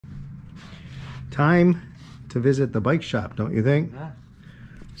Time to visit the bike shop, don't you think? Yeah.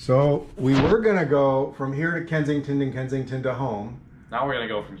 So we were gonna go from here to Kensington and Kensington to home. Now we're gonna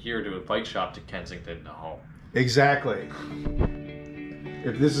go from here to a bike shop to Kensington to home. Exactly.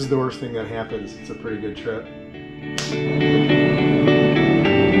 If this is the worst thing that happens, it's a pretty good trip.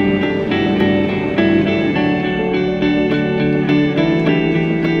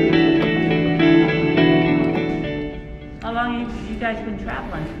 How long have you guys been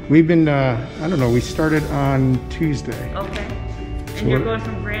traveling? We've been, I don't know, we started on Tuesday. Okay. And you're going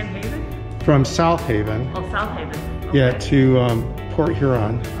from Grand Haven? From South Haven. Oh, South Haven. Okay. Yeah, to Port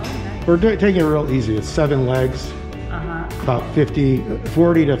Huron. Oh, nice. We're taking it real easy. It's 7 legs, about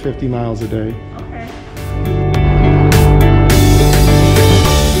 40 to 50 miles a day. Okay.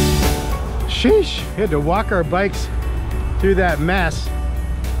 Sheesh, we had to walk our bikes through that mess.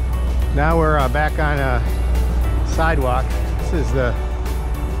 Now we're back on a sidewalk. This is the,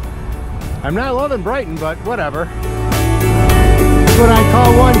 I'm not loving Brighton, but whatever. That's what I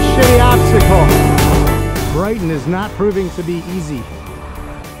call one shitty obstacle. Brighton is not proving to be easy.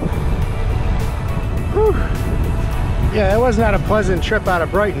 Whew. Yeah, that was not a pleasant trip out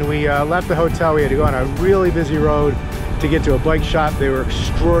of Brighton. We left the hotel. We had to go on a really busy road to get to a bike shop. They were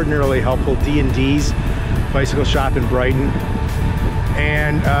extraordinarily helpful. D&D's bicycle shop in Brighton.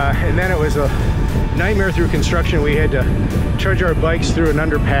 And then it was a nightmare through construction. We had to charge our bikes through an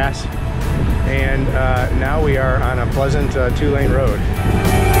underpass. And now we are on a pleasant 2-lane road.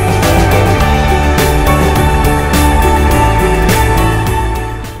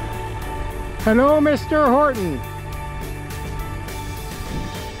 Hello, Mr. Horton.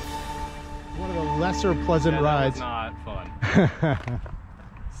 One of the lesser pleasant rides. That was not fun.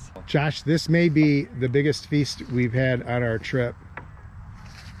 Josh, this may be the biggest feast we've had on our trip.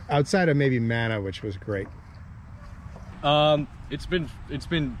 Outside of maybe Mana, which was great. It's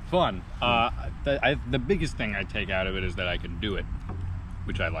been fun. The biggest thing I take out of it is that I can do it,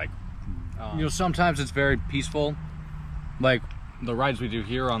 which I like. You know, sometimes it's very peaceful, like the rides we do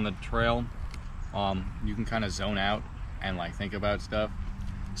here on the trail. You can kind of zone out and like think about stuff.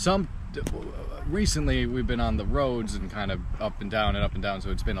 Recently we've been on the roads and kind of up and down,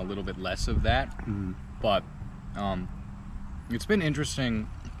 so it's been a little bit less of that. But it's been interesting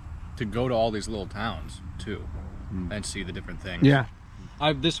to go to all these little towns too and see the different things. Yeah.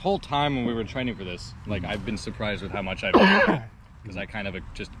 This whole time when we were training for this, like I've been surprised with how much I've because I kind of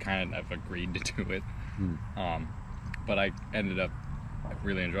agreed to do it. But I ended up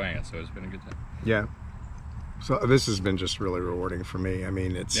really enjoying it, so it's been a good time. Yeah. So this has been just really rewarding for me. I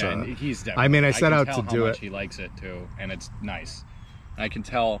mean, it's. Yeah, and he's definitely. I mean, I set out to how do much it. He likes it too, and it's nice. And I can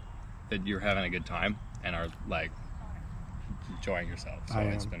tell that you're having a good time and are like enjoying yourself. So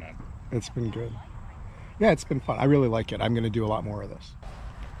it's been good. Yeah, it's been fun. I really like it. I'm going to do a lot more of this.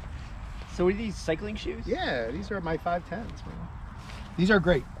 So are these cycling shoes? Yeah, these are my 510s, man. These are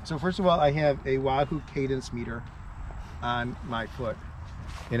great. So first of all, I have a Wahoo cadence meter on my foot,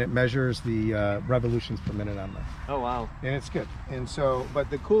 and it measures the revolutions per minute on them. Oh, wow. And it's good. And so, but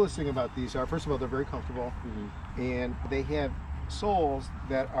the coolest thing about these are, first of all, they're very comfortable, and they have soles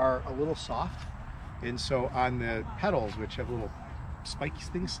that are a little soft. And so on the pedals, which have little spiky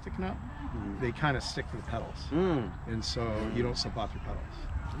things sticking up, they kind of stick to the pedals. And so you don't slip off your pedals.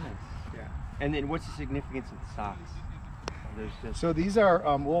 Nice. Yeah. And then what's the significance of the socks? So these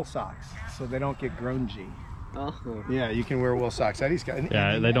are wool socks, so they don't get grungy. Oh. Yeah, you can wear wool socks. These guys,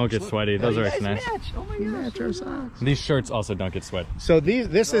 Yeah, they don't get sweaty. Those are nice. Oh my You gosh. match our socks. These shirts also don't get sweaty. So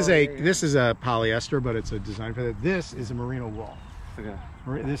this is a polyester, but it's a design for that. This is a merino wool. Okay.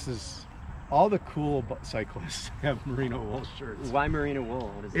 This is all the cool cyclists have merino wool shirts. Why merino wool?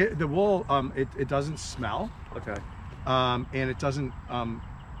 What is it? The wool, it doesn't smell. Okay. And it doesn't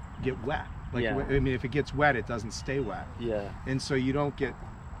get wet. Like, Yeah. I mean, if it gets wet, it doesn't stay wet. Yeah. And so you don't get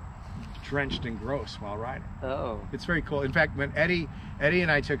drenched and gross while riding. Oh. It's very cool. In fact, when Eddie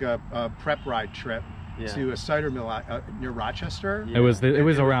and I took a prep ride trip to a cider mill near Rochester. It was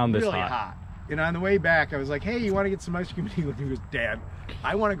around this really hot. And on the way back, I was like, "Hey, you want to get some ice cream?" He goes, "Dad,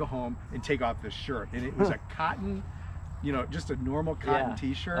 I want to go home and take off this shirt." And it was a cotton, just a normal cotton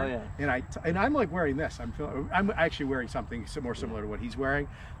T-shirt. Oh, yeah. And I'm like wearing this. I'm actually wearing something more similar to what he's wearing,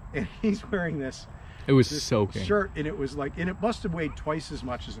 and he's wearing this. It was this soaking. shirt, and it was like, and it must have weighed twice as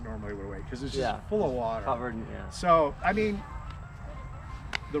much as it normally would weigh because it's just full of water. Covered. So I mean,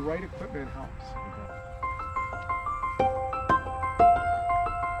 the right equipment helps.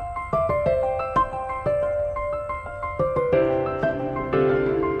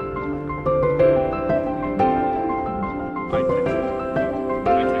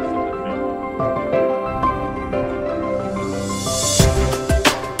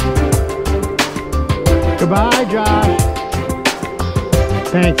 Goodbye, Josh.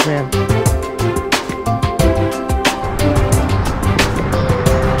 Thanks, man.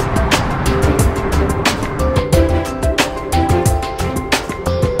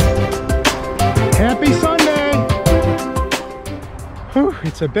 Happy Sunday! Whew,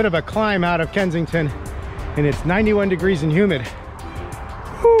 it's a bit of a climb out of Kensington, and it's 91 degrees and humid.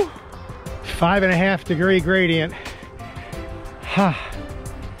 Whew, 5.5 degree gradient.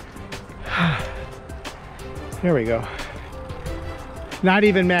 There we go. Not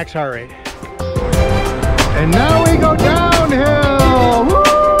even max heart rate. And now we go downhill! Woo!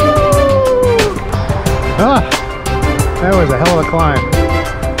 Ah, that was a hell of a climb.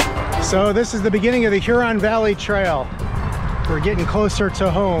 So this is the beginning of the Huron Valley Trail. We're getting closer to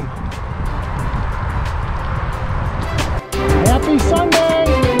home. Happy Sunday!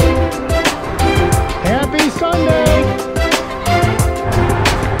 Happy Sunday!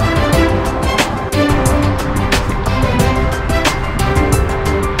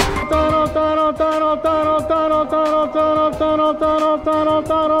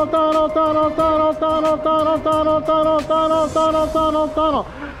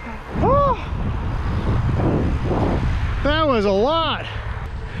 That was a lot.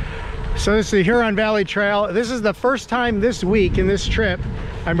 So this is the Huron Valley Trail. This is the first time this week in this trip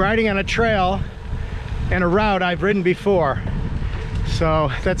I'm riding on a trail and a route I've ridden before.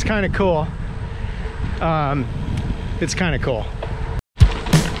 So that's kind of cool. It's kind of cool.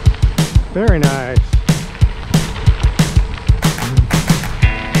 Very nice.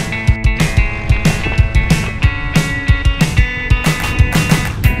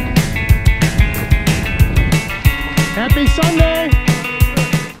 Happy Sunday!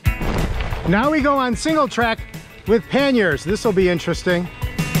 Now we go on single track with panniers. This will be interesting.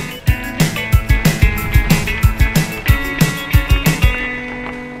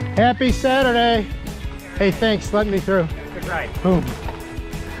 Happy Saturday! Hey, thanks, letting me through. Good ride. Boom.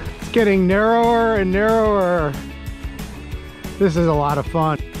 It's getting narrower and narrower. This is a lot of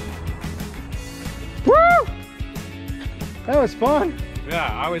fun. Woo! That was fun. Yeah,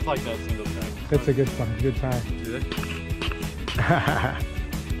 I always like that single track. It's a good fun, good time. Do it.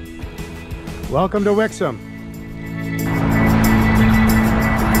 Welcome to Wixom.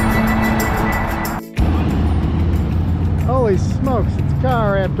 Holy smokes, it's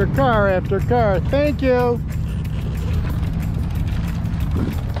car after car after car. Thank you.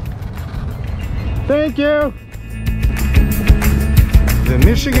 Thank you. The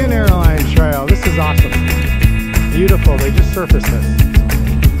Michigan Airline Trail. This is awesome. Beautiful, they just surfaced this.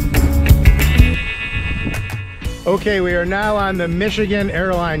 Okay, we are now on the Michigan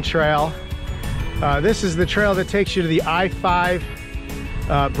Airline Trail. This is the trail that takes you to the I-5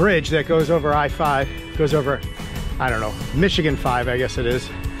 bridge that goes over I-5, goes over, I don't know, Michigan 5, I guess it is,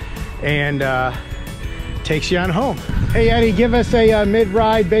 and takes you on home. Hey Eddie, give us a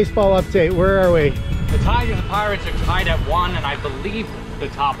mid-ride baseball update. Where are we? The Tigers and Pirates are tied at 1, and I believe the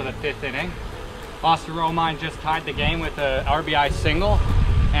top of the 5th inning. Austin Romine just tied the game with a RBI single,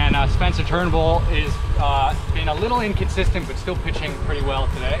 and Spencer Turnbull is been a little inconsistent, but still pitching pretty well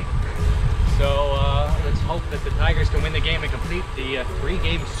today. So let's hope that the Tigers can win the game and complete the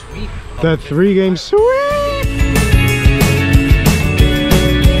 3-game sweep. The 3-game sweep!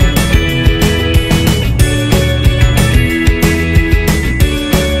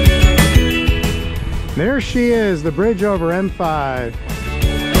 There she is, the bridge over M5.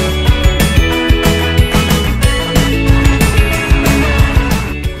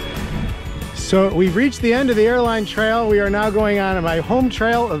 So we've reached the end of the airline trail. We are now going on my home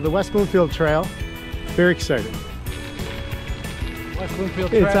trail of the West Bloomfield Trail. Very excited. West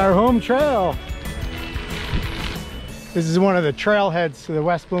Bloomfield Trail. It's our home trail. This is one of the trailheads to the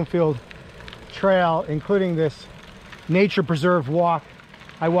West Bloomfield Trail, including this nature preserve walk.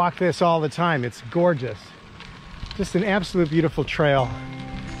 I walk this all the time. It's gorgeous. Just an absolute beautiful trail.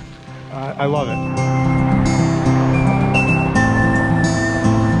 I love it.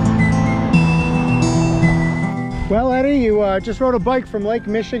 Well, Eddie, you just rode a bike from Lake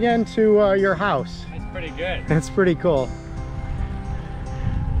Michigan to your house. That's pretty good. That's pretty cool.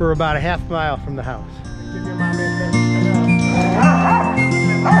 We're about a half mile from the house. Give your mommy a kiss.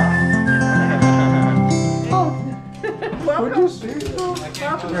 Would you see?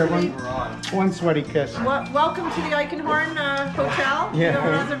 Here, one sweaty kiss. Welcome to the Eichenhorn Hotel. Yeah. You have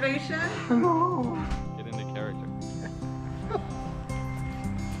a reservation? Get into character.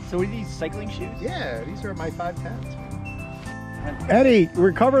 So are these cycling shoes? Yeah, these are my 510s. Eddie,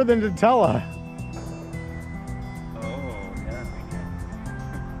 recover the Nutella. Oh,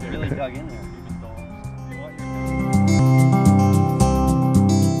 yeah. Really dug in